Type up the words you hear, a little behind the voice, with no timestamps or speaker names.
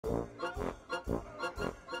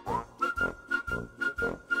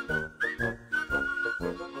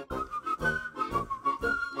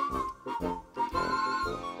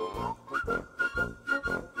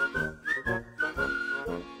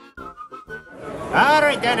All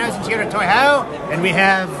right, Danhausen's here at Toyhio, and we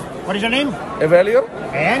have, what is your name? Evelio.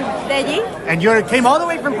 And? Reggie. And you came all the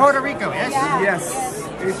way from Puerto Rico, yes? Yeah. Yes.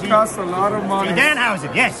 It costs a lot of money.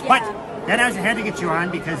 Danhausen, yes, but Danhausen had to get you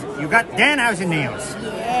on because you got Danhausen nails.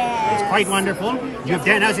 Yeah. It's quite wonderful. You have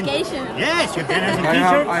Danhausen. Yes, you have Danhausen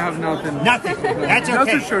t-shirts. I have nothing. Nothing. That's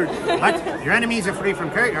okay. Just a shirt. But your enemies are free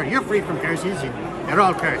from curse, or you're free from curses. They're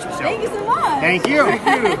all cursed. So. Thank you so much. Thank you.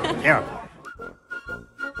 Thank you. Yeah.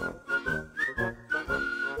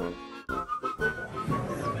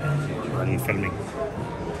 What are you filming?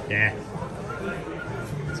 Yeah.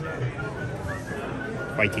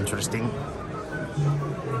 Quite interesting.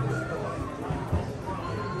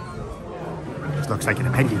 This looks like an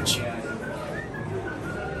appendage.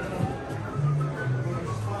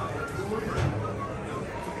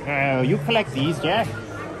 You collect these, yeah?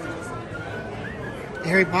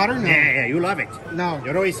 Harry Potter? No. Yeah, you love it. No.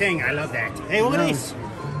 You're always saying, I love that. Hey, look at this.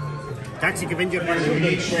 Toxic Avenger. What is it?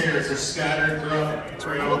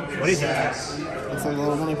 It's like a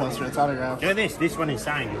little mini poster. It's autographed. Yeah, this one is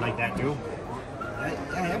signed. You like that too? I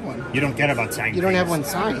have one. You don't care about signed. You don't things. have one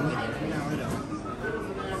signed? No, I don't.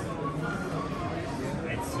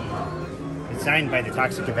 Let's see. It's signed by the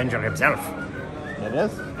Toxic Avenger himself. It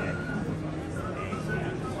is?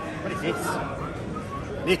 What is this?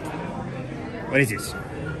 Nick, what is this?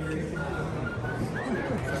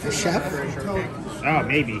 The chef? Oh,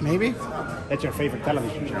 maybe. Maybe? That's your favorite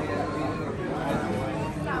television show.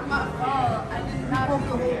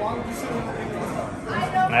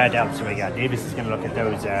 That helps. So we got Davis is going to look at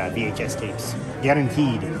those VHS tapes.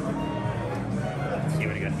 Guaranteed. Let's see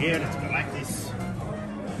what we got here. Let's go like this.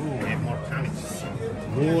 Ooh, we have more comics.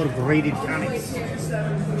 More graded comics.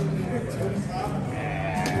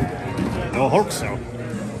 No Hulk, so.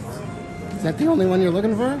 Is that the only one you're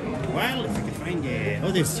looking for? Well, if I can find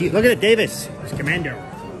oh, there's, look at it, Davis. It's Commando.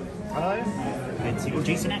 Let's see,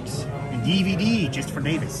 Jason X. A DVD just for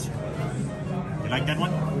Davis. You like that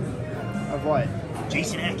one? Of what?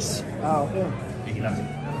 Jason X. Oh, yeah. Yeah, he loves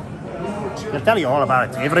it. He'll tell you all about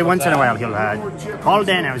it. Every once in a while, he'll call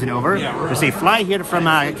Danhausen over to say, fly here from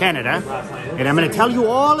Canada, and I'm going to tell you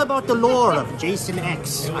all about the lore of Jason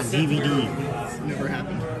X on DVD. Never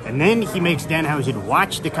happened. And then he makes Danhausen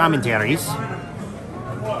watch the commentaries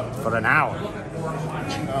for an hour.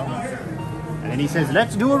 And then he says,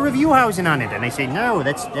 let's do a Reviewhausen on it. And I say, no,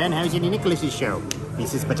 that's Danhausen and Nicholas's show. He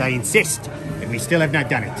says, but I insist. And we still have not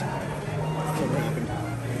done it.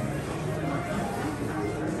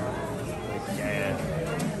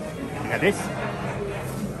 Look at this.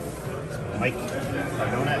 Mike.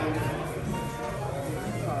 Cardona.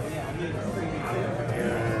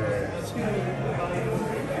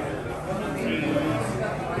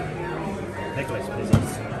 Nicholas, what is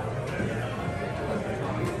this?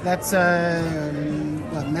 That's,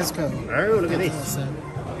 what, Mezco. Oh, look at this.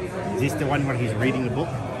 Is this the one where he's reading the book?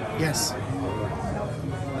 Yes.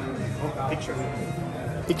 Picture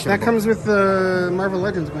That book. comes with the Marvel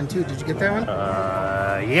Legends one, too. Did you get that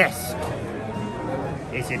one? Yes.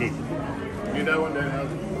 Yes, I did. You that one,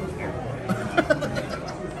 Danhausen?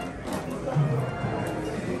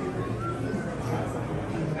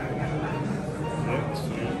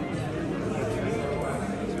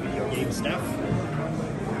 Video game stuff.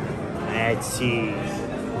 Let's see.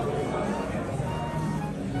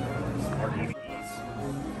 More DVDs.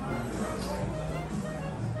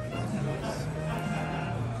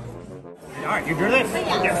 Alright, you drew this?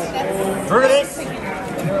 Yes. Drew this?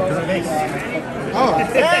 Drew this. Oh,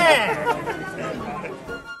 Yeah!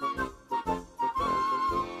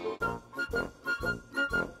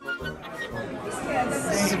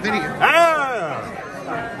 this is a video.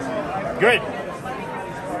 Ah! Good.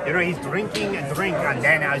 You know, he's drinking a drink on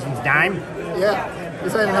Danhausen's dime.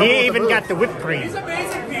 Yeah. He even got the whipped cream.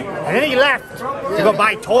 And then he left to go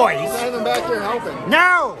buy toys. He's not even back here helping.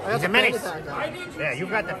 No! I got He's the a menace. fanny pack on. Yeah, you've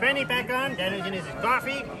got the fanny pack on. Danhausen has his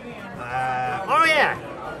coffee. Oh,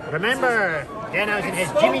 yeah. Remember, Danhausen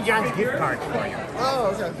has Jimmy John's gift cards for you.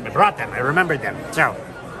 Oh, okay. I brought them. I remembered them. So,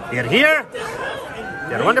 you're here.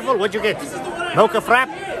 You're wonderful. What'd you get? Mocha Frap?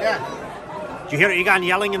 Yeah. Did you hear Egon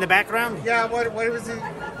yelling in the background? Yeah, what was he?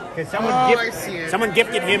 Because someone, I see it. someone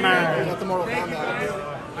gifted him Not the Mortal Kombat.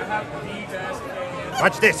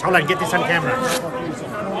 Watch this. Hold on. Get this on camera.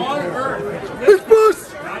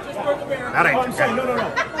 All right. Okay.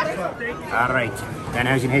 All right.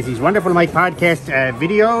 Danhausen has these wonderful My Podcast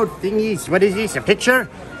video thingies. What is this? A picture?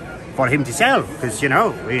 for him to sell, because, you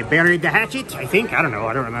know, we buried the hatchet, I think. I don't know.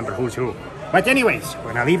 I don't remember who's who. But anyways,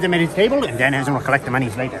 we're going to leave them at his table, and Danhausen will collect the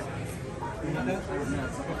monies later.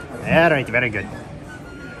 All right, very good.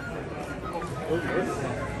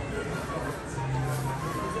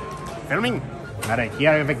 Filming? All right, here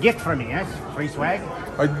I have a gift for me, yes? Free swag?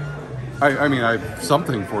 I mean, I have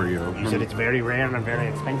something for you. You said it's very rare and very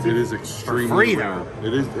expensive? It is extremely for free, rare. though.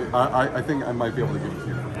 It is. I think I might be able to give it to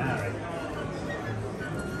you.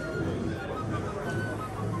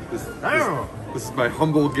 This is my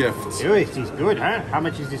humble gift. This is good, huh? How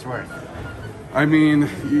much is this worth? I mean,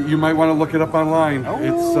 you might want to look it up online.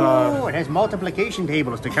 Oh, it has multiplication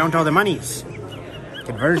tables to count all the monies.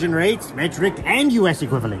 Conversion rates, metric, and US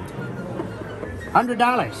equivalent.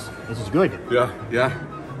 $100. This is good. Yeah.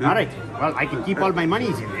 All right. Well, I can keep all my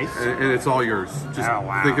monies in this. And it's all yours. Just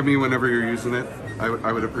think of me whenever you're using it.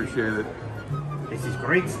 I would appreciate it. This is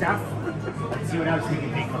great stuff. Let's see what else we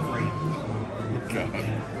can take for free.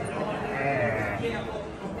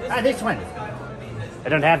 This one. I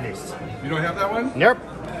don't have this. You don't have that one? Nope.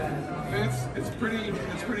 It's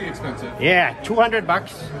pretty expensive. Yeah, $200. I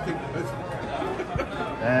think that's...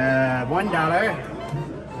 $1.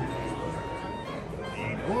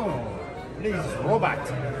 And, what is this robot?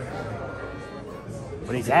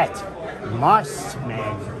 What is that? Moss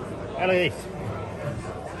Man. Look at this.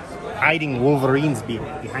 Hiding Wolverine's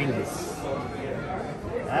behind this.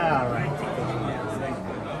 All right.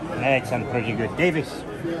 That sounds pretty good. Davis,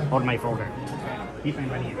 hold my folder. Keep my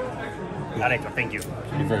money in. All right, well, thank you.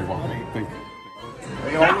 You're very welcome. Thank you.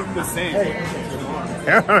 They all look the same.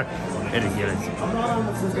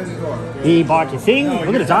 He bought a thing.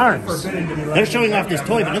 Look at his arms. They're showing off this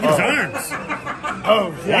toy, but look at his arms.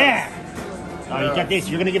 Oh, Yeah. Oh, you got this.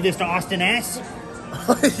 You're going to give this to Austin S?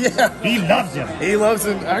 yeah. He loves him. He loves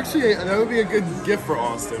him. Actually, that would be a good gift for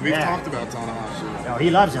Austin. We've Yeah. talked about Danhausen. Oh, he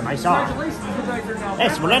loves him. I saw.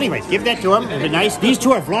 Yes, well, anyways, give that to him. It'll be nice. These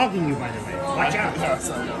two are vlogging you, by the way. Watch out.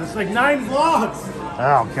 It's like 9 vlogs.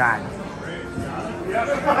 Oh, God.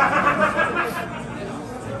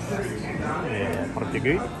 Yeah, pretty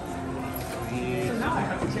good.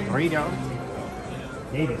 Burrito.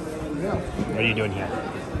 Davis. What are you doing here?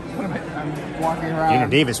 I'm walking around. You know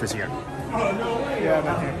Davis was here. Yeah,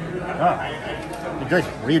 I'm in here. Oh, good.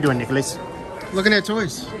 What are you doing, Nicholas? Looking at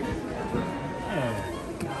toys.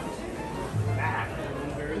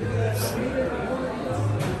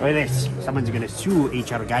 Look at this. Someone's going to sue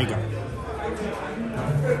H.R. Geiger.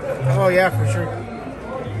 Oh, yeah, for sure.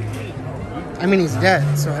 I mean, he's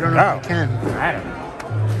dead, so I don't know if he can. I don't know.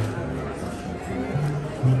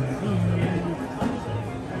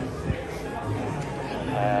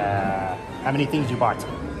 How many things you bought?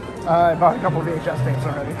 I bought a couple VHS things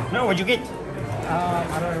already. No, what'd you get?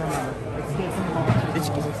 I don't even remember. This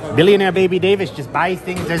billionaire baby Davis just buys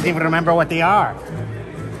things, doesn't even remember what they are.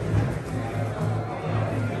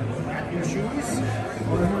 Your shoes?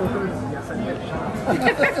 Yes, I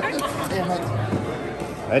did.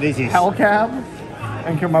 What is this? Hellcab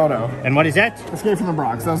and Komodo. And what is that? Escape from the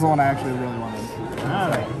Bronx. That was the one I actually really wanted. All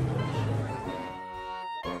right.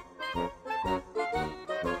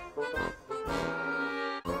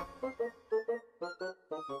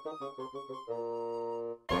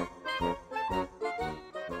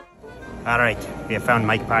 All right, we have found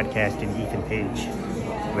Mike Podcast and Ethan Page.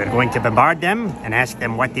 We're going to bombard them and ask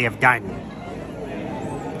them what they have done.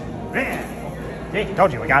 Hey,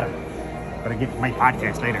 told you, we got him. Gotta get my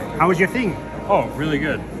podcast later. How was your thing? Oh, really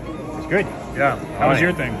good. It was good. Yeah. How was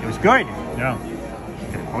your thing? It was good. Yeah.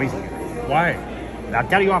 I'm gonna poison you. Why? I'll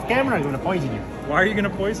tell you off camera, I'm gonna poison you. Why are you going to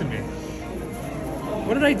poison me?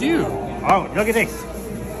 What did I do? Oh, look at this.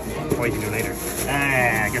 Poison you later.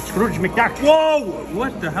 I got Scrooge McDuck. Whoa!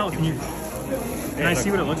 What the hell? Can I see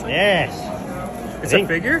what it looks like? Yes. It's a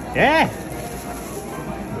figure? Yeah.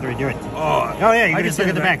 What are we doing? Oh, yeah, you I can just look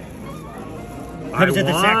at the back. I Comes at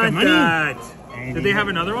the sack of want money. that. And Did they have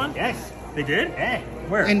another one? Yes. They did? Yeah.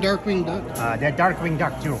 Where? And Darkwing Duck. That Darkwing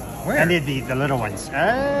Duck too. Where? And the little ones.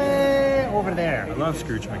 Over there. I love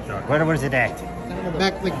Scrooge McDuck. Where was it at?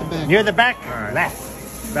 Back, like the back. Near the back? All right.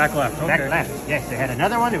 Left. Back left. Okay. Back left. Yes, they had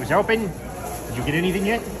another one. It was open. Did you get anything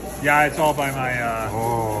yet? Yeah, it's all by my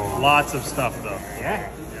lots of stuff though. Yeah.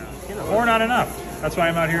 Or not enough. That's why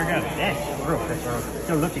I'm out here again. Yes. Bro, that's what I'm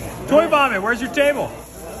still looking at. Toy Vomit, where's your table?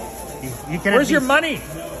 You cannot Where's be- your money?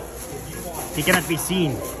 He cannot be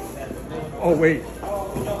seen. Oh, wait.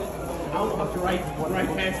 Right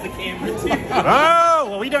past the camera too. Oh,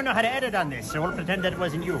 well, we don't know how to edit on this, so we'll pretend that it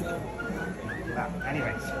wasn't you. Well,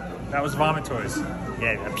 anyways. That was Vomit Toys.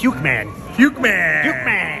 Yeah, a puke man. Puke Man! Puke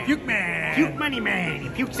man. Puke Man! Puke money man. He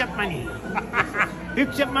pukes up money.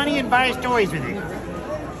 Pukes up money and buys toys with it.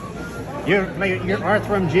 You play your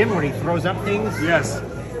Arthur Jim where he throws up things? Yes.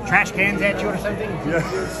 Trash cans at you or something? Yeah.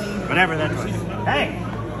 Whatever that was. Hey!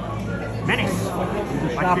 Menace!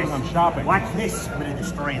 Watch this. I'm shopping. Watch this. I'm going to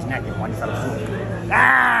destroy his neck in one fell swoop.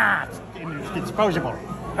 Ah! It's disposable.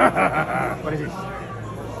 What is this?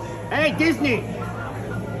 Hey, Disney!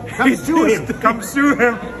 Come sue him. Come sue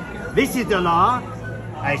him. This is the law.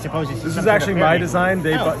 I suppose it's This is actually my design.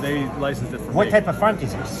 They licensed it for me. What type of font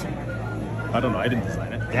is this? I don't know. I didn't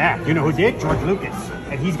design it. Yeah, you know who did? George Lucas.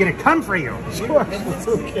 And he's gonna come for you.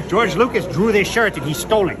 George Lucas drew this shirt and he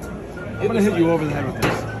stole it. I'm gonna hit you over the head with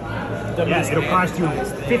this. Yeah, it'll cost you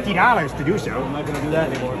 $50 to do so. I'm not gonna do that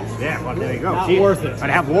anymore. Yeah, well, there you go. Not worth it. But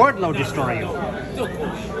have Wardlow destroy you.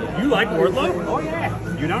 You like Wardlow? Oh,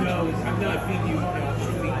 yeah. You don't?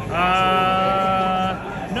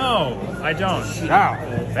 No, I don't. Oh,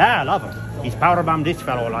 yeah, I love him. He's powerbombed this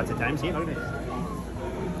fellow lots of times. See, look at this.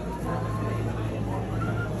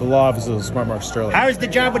 The law office of Smart Mark Sterling. How's the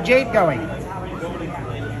job with Jade going?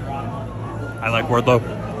 I like Wardlow.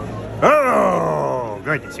 Oh,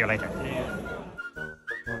 good. See you later.